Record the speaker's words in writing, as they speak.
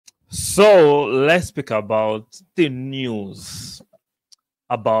So let's speak about the news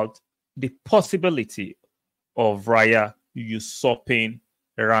about the possibility of Raya usurping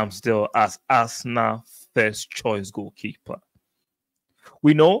Ramsdale as Arsenal first choice goalkeeper.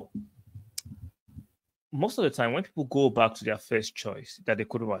 We know most of the time when people go back to their first choice that they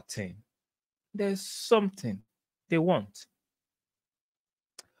couldn't attain, there's something they want.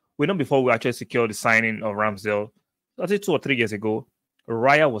 We know before we actually secured the signing of Ramsdale, I think 2 or 3 years ago,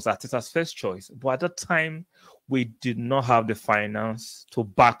 Raya was Arteta's first choice. But at that time, we did not have the finance to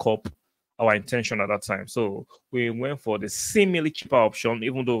back up our intention at that time. So we went for the seemingly cheaper option,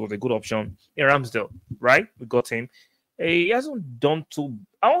 even though it was a good option, in Ramsdale, right? We got him. He hasn't done too...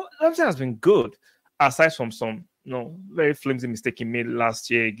 Ramsdale has been good, aside from some very flimsy mistake he made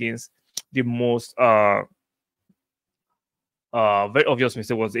last year against the most... very obvious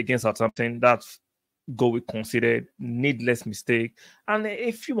mistake was against Southampton. That goal we considered needless mistake, and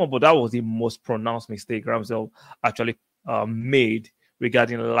a few more, but that was the most pronounced mistake Ramsdale actually made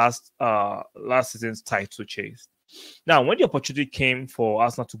regarding last season's title chase. Now, when the opportunity came for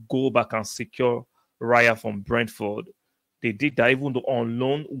Arsenal to go back and secure Raya from Brentford, they did that even though on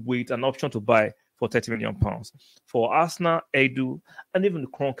loan with an option to buy for £30 million. For Arsenal, Edu, and even the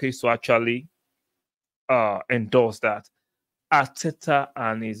Kroenke to actually endorse that, Arteta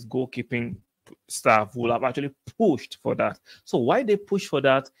and his goalkeeping staff will have actually pushed for that. So why they push for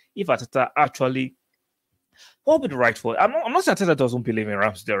that if Arteta actually... What would be the right for it? I'm not saying Arteta doesn't believe in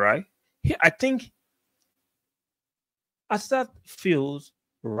Ramsdale, right? I think Arteta feels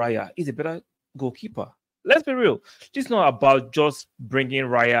Raya is a better goalkeeper. Let's be real. This is not about just bringing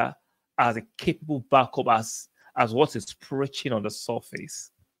Raya as a capable backup as what is preaching on the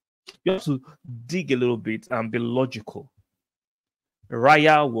surface. You have to dig a little bit and be logical.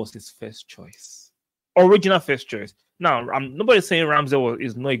 Raya was his first choice. Original first choice. Now, nobody's saying Ramsdale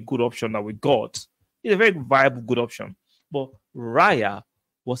is not a good option that we got. It's a very viable, good option. But Raya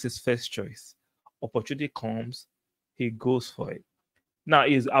was his first choice. Opportunity comes, he goes for it. Now,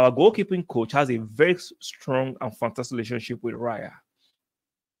 our goalkeeping coach has a very strong and fantastic relationship with Raya.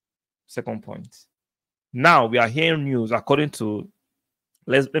 Second point. Now, we are hearing news according to...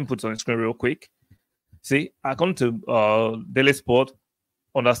 Let me put it on the screen real quick. See, according to Daily Sport,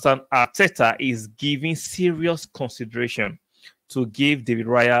 understand Arteta is giving serious consideration to give David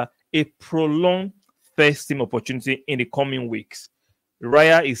Raya a prolonged first team opportunity in the coming weeks.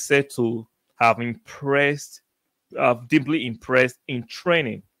 Raya is said to have deeply impressed in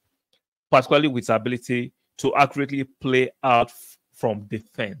training, particularly with his ability to accurately play out from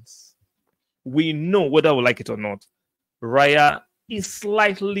defense. We know, whether we like it or not, Raya is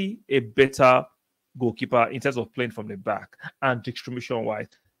slightly a better goalkeeper in terms of playing from the back and distribution wise.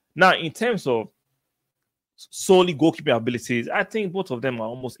 Now, in terms of solely goalkeeping abilities, I think both of them are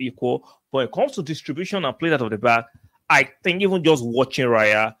almost equal. But when it comes to distribution and play out of the back, I think even just watching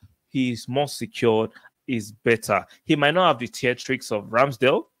Raya, he's more secured, is better. He might not have the theatrics of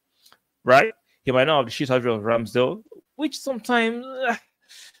Ramsdale, right? He might not have the shit of Ramsdale, which sometimes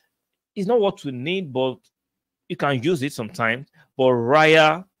is not what we need, but you can use it sometimes. But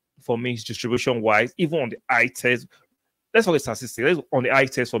Raya, for me, is distribution-wise, even on the eye test, let's forget statistics, on the eye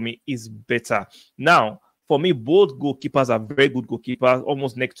test for me is better. Now, for me, both goalkeepers are very good goalkeepers,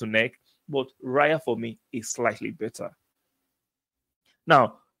 almost neck to neck, but Raya for me is slightly better.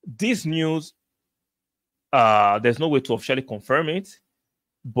 Now, this news, there's no way to officially confirm it,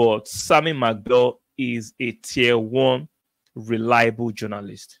 but Sammy McBell is a tier 1 reliable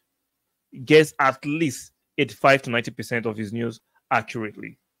journalist. He gets at least 85 to 90% of his news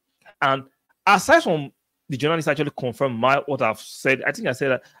accurately. And aside from the journalist actually confirmed what I've said, I think I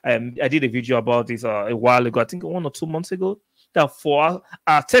said that I did a video about this a while ago, I think 1 or 2 months ago, that for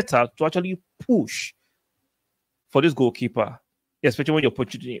Arteta to actually push for this goalkeeper, especially when the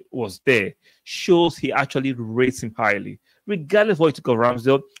opportunity was there, shows he actually rates him highly. Regardless of what you think of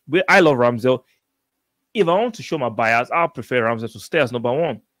Ramsdale, I love Ramsdale. If I want to show my bias, I'll prefer Ramsdale to stay as number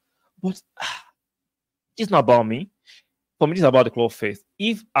 1. But it's not about me. For me, it's about the club face.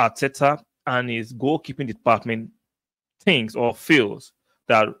 If Arteta and his goalkeeping department thinks or feels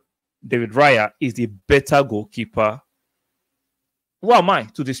that David Raya is the better goalkeeper, who am I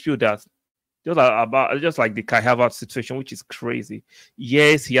to dispute that? Just like the Kai Havertz situation, which is crazy.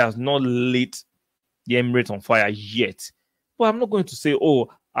 Yes, he has not lit the Emirates on fire yet. But I'm not going to say, oh,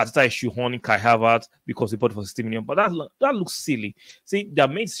 Arteta is shoehorning Kai Havertz because he bought for 60 million. But that looks silly. See, there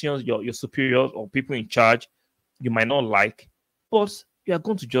may decisions your superiors or people in charge you might not like, but you are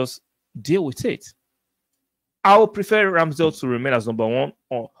going to just deal with it. I would prefer Ramsdale to remain as number 1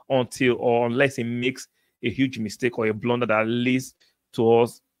 unless he makes a huge mistake or a blunder that leads to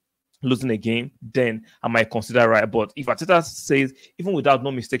us losing a game, then I might consider Raya. But if Arteta says, even without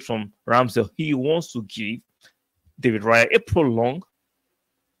no mistakes from Ramsdale, he wants to give David Raya a prolonged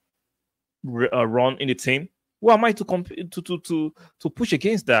run in the team, who am I to push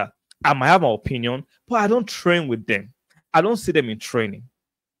against that? I might have my opinion, but I don't train with them. I don't see them in training.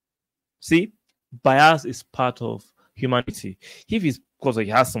 See, bias is part of humanity. If it's because he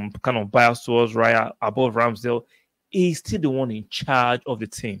has some kind of bias towards Raya above Ramsdale, he's still the one in charge of the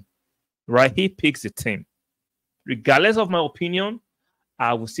team, right? He picks the team. Regardless of my opinion,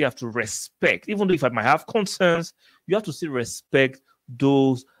 I will still have to respect, even though if I might have concerns, you have to still respect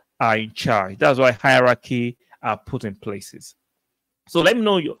those are in charge. That's why hierarchy are put in places. So let me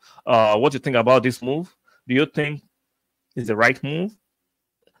know what you think about this move. Do you think it's the right move?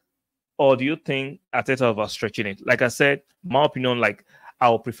 Or do you think Arteta overstretching it? Like I said, my opinion, like I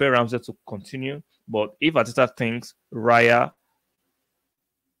would prefer Ramsdale to continue. But if Arteta thinks Raya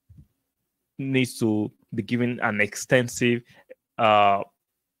needs to be given an extensive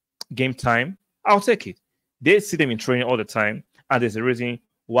game time, I'll take it. They see them in training all the time, and there's a reason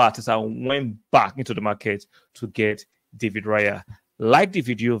why Arteta went back into the market to get David Raya. Like the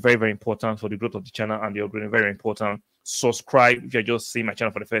video, very, very important for the growth of the channel and the upgrading, very important. Subscribe if you're just seeing my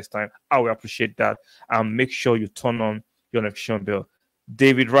channel for the first time. I will appreciate that. And make sure you turn on your notification bell.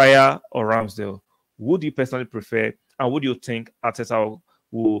 David Raya or Ramsdale, would you personally prefer, and would you think Arteta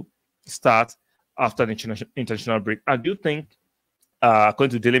will start after the international break? And do you think,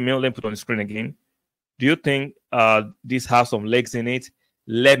 according to Daily Mail, let me put on the screen again, do you think this has some legs in it?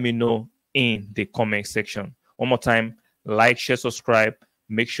 Let me know in the comment section. One more time, like, share, subscribe.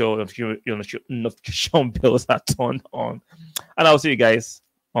 Make sure your notification bells are turned on. And I'll see you guys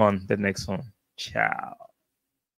on the next one. Ciao.